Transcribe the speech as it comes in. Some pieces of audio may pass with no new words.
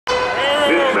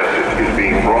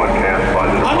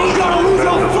I need y'all to lose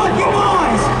your fucking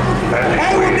minds!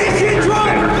 Hey, when this shit drops,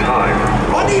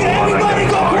 I need everybody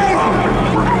to go crazy!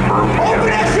 Open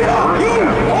that shit up! You!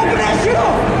 Open that shit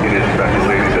up! It is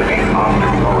speculated that these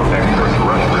objects are of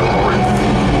extraterrestrial origin.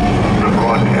 The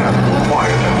broadcast is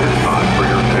quiet at this time for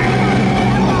your safety.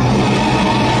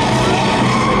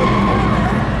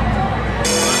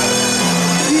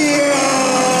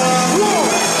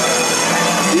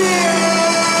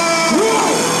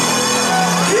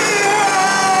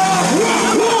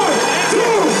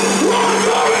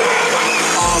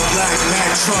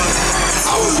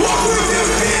 I was walking with them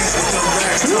bands with them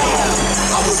racks on.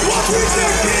 I was walking with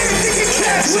them bands, nigga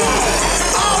cash on.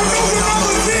 I don't know when I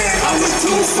was there, I was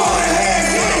too far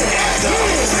ahead.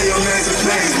 Tell your man to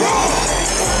play wrong.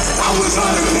 I was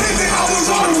on the pavement, I was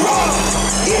on the road.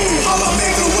 All I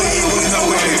make a way, it was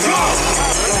nowhere to go.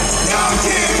 Now I'm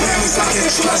getting payments, I can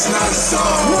trust not a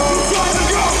soul.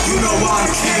 You know why I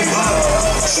came up.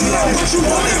 Shoot out what you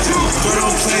wanna do, but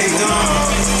don't play dumb.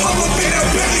 Pop up in a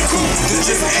belly coupe, the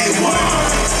just A1.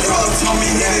 Bro told me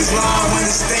hit his line when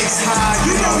the stakes high.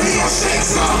 You know he a shake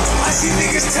some. I see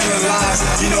niggas telling lies,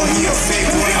 you know he a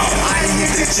fake one. I ain't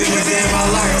hit the gym a day in my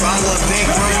life, I love big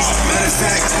brains. Matter of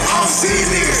fact, I don't see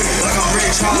niggas like I'm Ray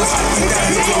Charles. He got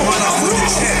me to run off with the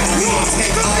check, we don't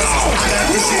take off. I got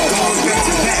this shit going back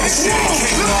to back, this shit ain't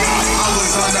kick off. I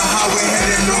was on the highway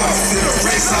headed north to the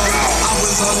race off. I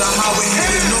was on the highway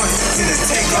headed north to the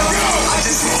takeoff. I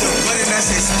just hit the button that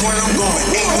say sport, I'm going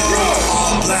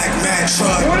all black Mack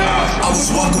truck. I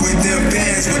was walking with them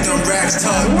bands with them racks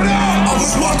tucked. I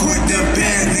was walking with them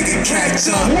bands, nigga catch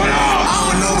up. I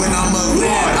don't know when I'ma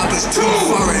land, I was too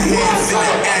far ahead,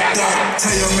 finna act up.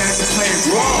 Tell your man to play it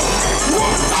wrong.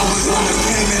 I was on the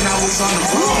pavement, I was on the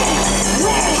road.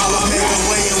 All I made a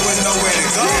way, it was nowhere to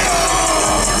go.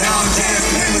 Now I'm getting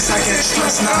payments, I can't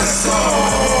trust not a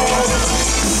soul.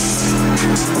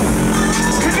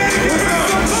 Connecticut,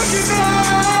 what's up?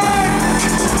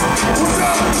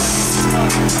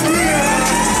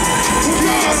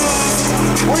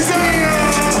 What's up?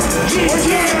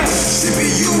 Should be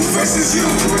you versus you.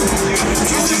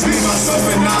 It's just me, myself,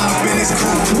 and I've been this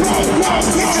cool.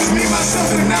 It's just me,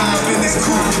 myself, and I've been this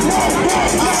cool.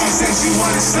 She said she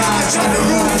wanted slide, try the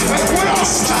roof. Try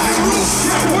the roof.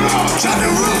 Try the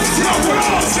roof.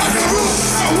 Try the roof.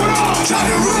 Try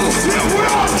the roof.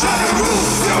 Try the roof.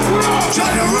 Try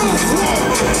the roof.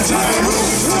 Try the roof.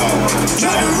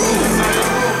 Try the roof.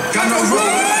 Got no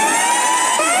roof.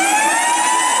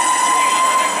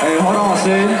 Hey, hold on,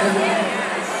 Sid.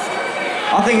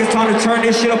 I think it's time to turn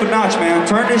this shit up a notch, man.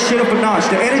 Turn this shit up a notch.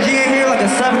 The energy in here like a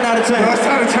 7 out of 10. Yo, it's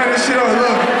time to turn this shit up.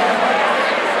 Look.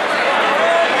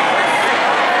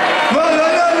 Look.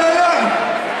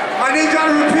 I need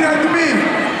y'all to repeat after me.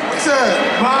 What's up?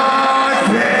 My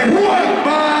pen. What?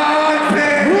 My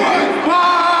pen. What?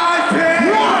 My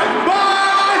pen. What?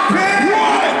 My pen.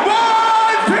 What?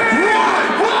 My pen.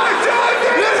 What? 1, 2,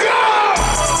 3. Let's go!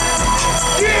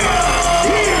 Yeah.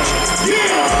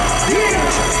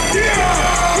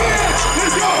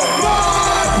 Let's go!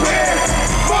 My pen!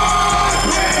 My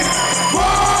pen!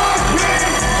 My pen!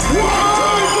 1,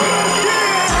 2, 3,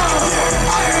 yeah!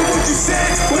 I heard what you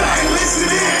said, but I ain't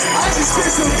listening. I just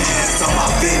spit some hands on my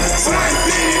feet, so I ain't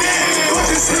fitting in. Don't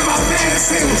just hit my man and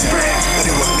say what's spread, but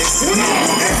it was missing.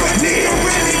 If a nigga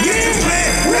really get to play,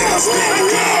 we gon' spit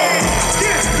again.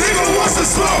 Yeah, nigga wants to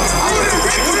slow, I wouldn't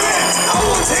recommend. I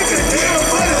won't take a deal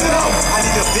for the low. I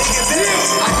need a bigger deal.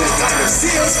 I just got the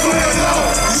seals for the low.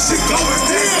 You should go with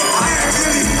this. I ain't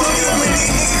really fucking with these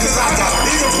niggas cause I got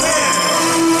bigger plans.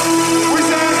 What's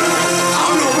that?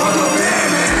 I'm the rubber band,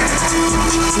 man.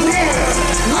 Yeah.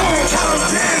 I've been counting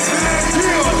bands, man.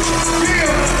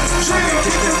 Yeah. Trying to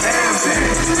get the bands in.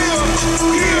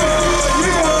 Yeah.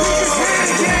 Put his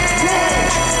hand again.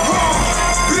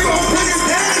 We gon' put his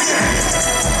hand again.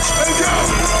 Let's go.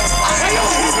 I ain't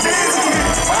gonna hit bands again.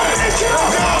 Open this shit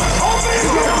up. Open this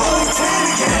shit up. Hold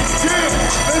 10 again. Yeah.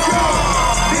 Let's go.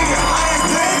 Nigga, I ain't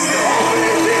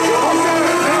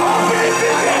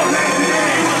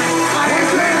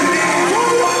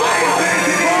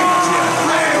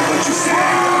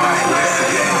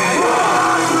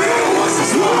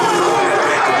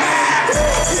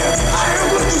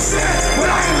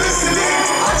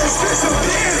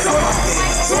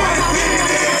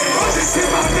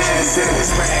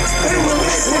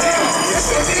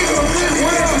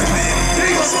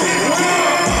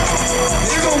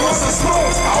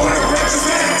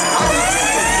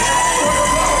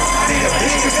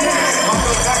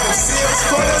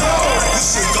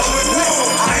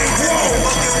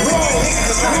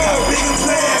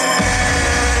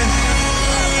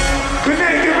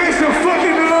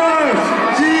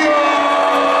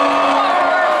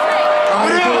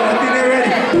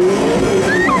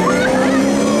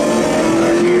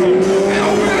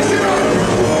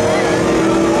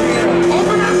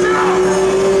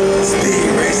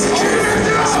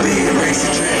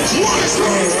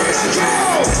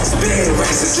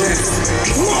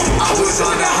was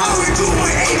on the highway doing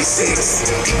 86.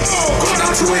 Going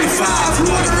out to 85, who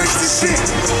wanna race the shit?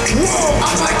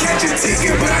 I might catch a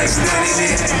ticket, but I ain't stunning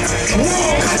it.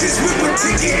 I just whip a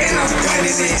ticket and I'm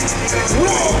gunning it.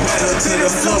 Pedal to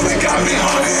the floor, it got me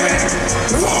hungry.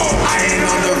 I ain't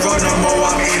on the road no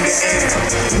more, I'm in the air.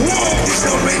 This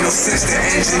don't make no sense, the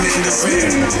engine in the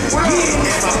rear.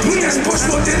 If I put that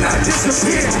sports mode, then I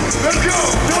disappear. Let's go.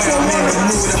 I'm in the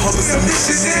mood, I hope it's a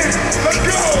missionary. Let's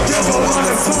go. Devil on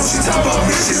the phone, she talk about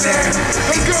missionary.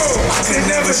 Let's go. I could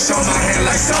never show my hand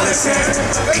like solitaire.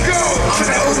 Let's go. I'm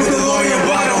that Uber the lawyer,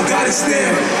 but I don't got it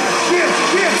stare.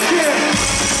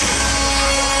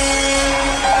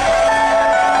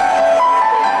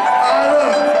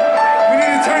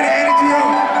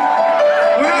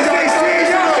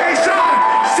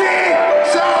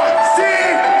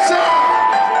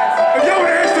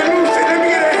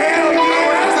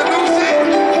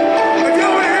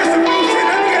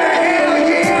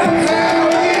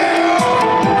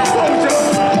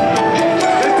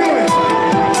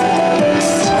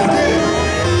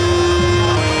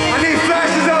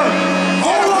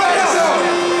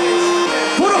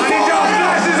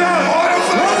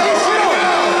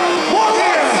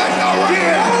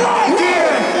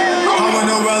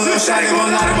 Shyne gon'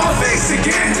 lie to my face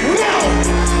again.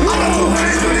 I'm a 200,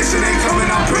 but this shit ain't coming,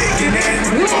 I'm breaking it.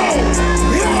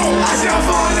 I say I'm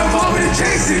falling in love with the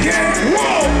chase again.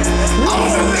 I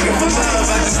wasn't looking for love,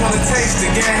 I just wanna taste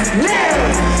again.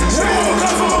 So I woke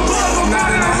up from above, I'm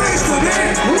not in a race for them.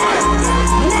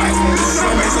 This is a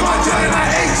race on my jet and I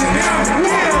ate you now.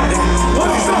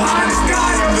 Walking so high in the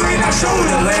sky, I'm really not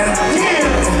shoulder land.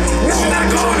 This is not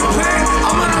going to plan,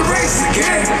 I'm on a race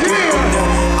again.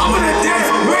 I'm on a death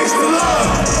race to love.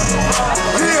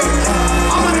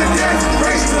 I'm on a death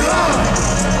race to love.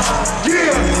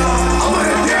 I'm on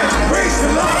a death race to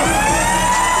love.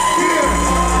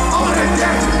 I'm on a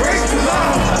death race to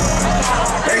love.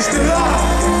 Race to love.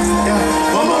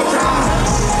 One more time.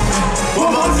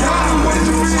 One more time. What did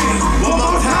you mean? One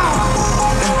more time.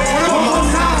 One more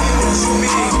time. What did you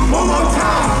mean? One more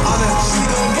time.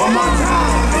 One more time.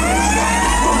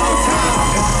 One more time.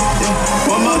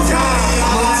 One more time.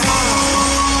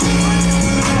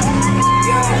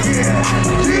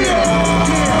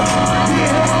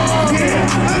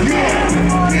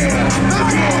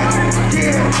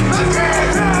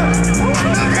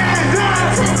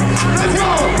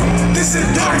 This is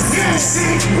dark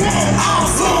fantasy. I'm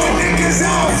flowing niggas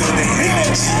out for the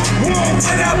energy.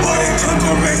 Tell that boy to come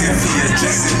correct if he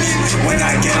addressing me. When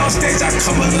I get on stage, I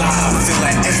come alive, feel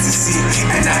like ecstasy.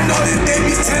 And I know that they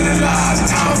be telling lies.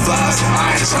 Time flies,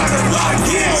 I ain't trying to lock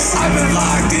in. I've been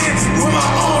locked in with my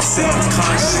own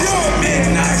self-conscious.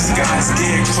 Midnight skies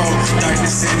get cold,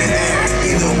 darkness in the air.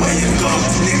 Either way you go,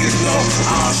 niggas know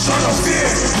I don't show no fear.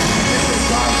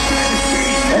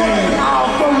 I'll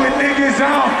fuck with niggas, I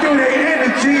don't feel their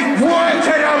energy.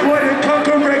 Tell that boy to come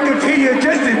correct if he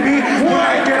adjusted me. When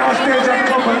I get on stage, I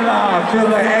come alive, feel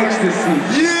like ecstasy.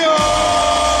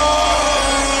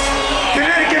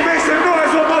 Connecticut, make some noise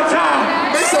one more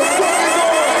time. Make some fucking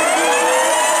noise.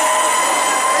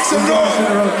 Make some noise.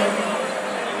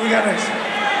 We got next.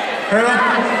 Hello?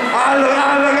 I look.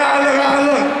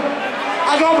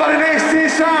 I go by the name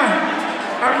Shyne.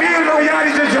 And me and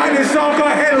Yachty just dropped this song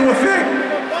called Halo Effect.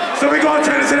 So we gonna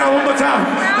turn this out one more time.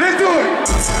 Let's do it.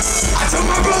 I told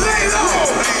my brother, lay low.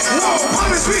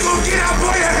 Promise we gon' get our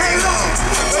boy a halo.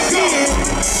 Let's go.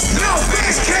 No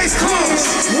fix, case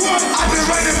closed. I've been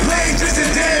running play just a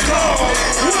dead low.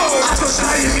 I told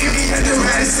Shyne meet me at the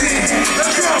Madison.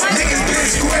 Let's go. Niggas been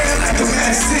square like the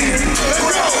Madison. Let's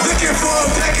go. Looking for a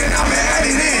back and I'ma add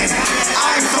it in.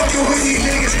 I ain't fucking with these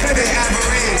niggas cause they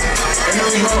average. And here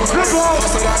we go. Let's go.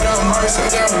 But I got mercy.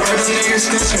 Where the niggas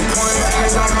stitching, pointing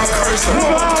fingers like my cursor.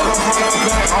 I'm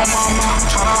back on my mom,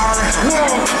 tryna hurt her.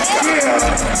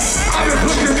 I've been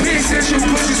pushing peace since you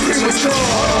pushes premature.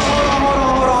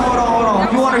 Hold on. If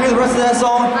you want to hear the rest of that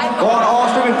song, go on all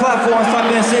streaming platforms,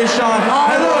 type in Shyne.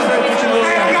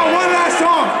 Hey, I got one last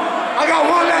song.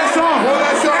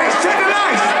 Hey, shut the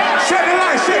lights.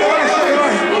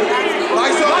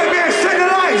 Lights up. Light man, shut the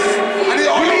lights. I need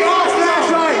all We need all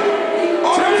flashlight.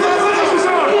 Turn the flashlights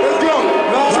on. Let's go.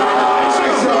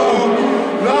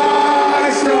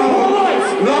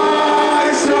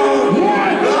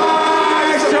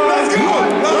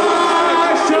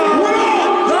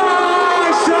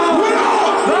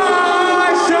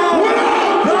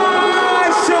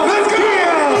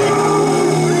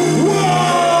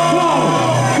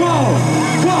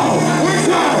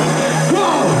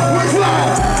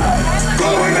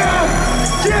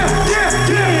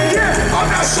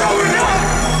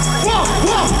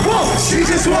 She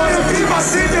just wanna be my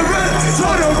Cinderella.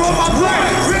 Told her roll my blood.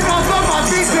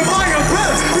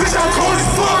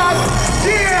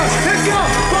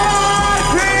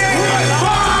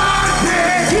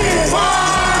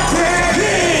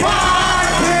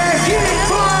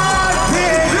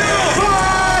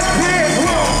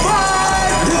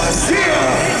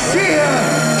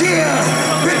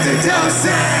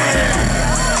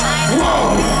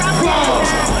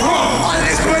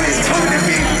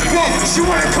 she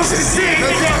wanna come to the scene.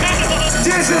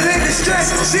 There's a lady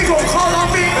distress, she gon' call on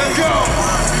me. Let's go.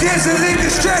 There's a lady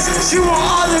distress, she want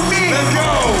all of me. Let's go.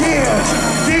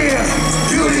 Yeah,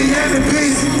 Beauty and the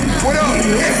Beast. What up?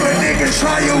 If a nigga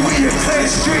try you, we in Clay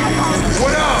Street.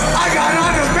 What up? I got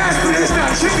on the mask, but it's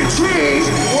not trick or treat.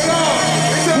 What up?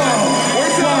 What's up?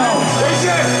 What's up? What's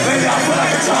up? Baby, I feel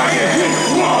like a target.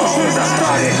 Whoa, as soon as I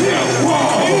started.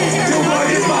 Whoa, the world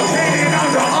is my pain and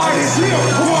I'm the artist.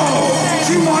 Whoa,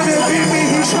 she wanna be me,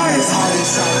 he trying to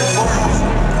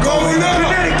Going up.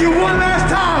 Connecticut one last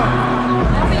time.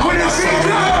 When it beats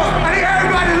up, I need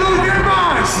everybody to lose their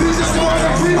minds. She just wanna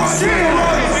be my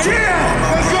Yeah.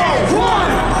 Let's go. 1,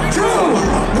 2,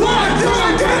 1, 2,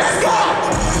 and 3, let's go.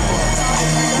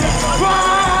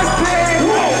 Boss pig,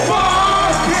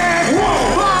 boss pig,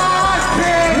 boss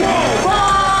pig,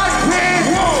 boss pig,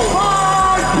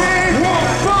 boss pig,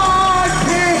 boss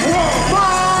pig,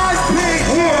 boss pig.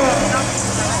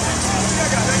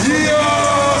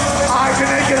 Yeah. Alright,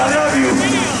 Connecticut, I love you.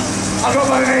 I go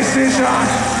by the name Shyne.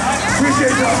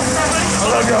 Appreciate y'all. I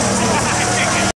love y'all.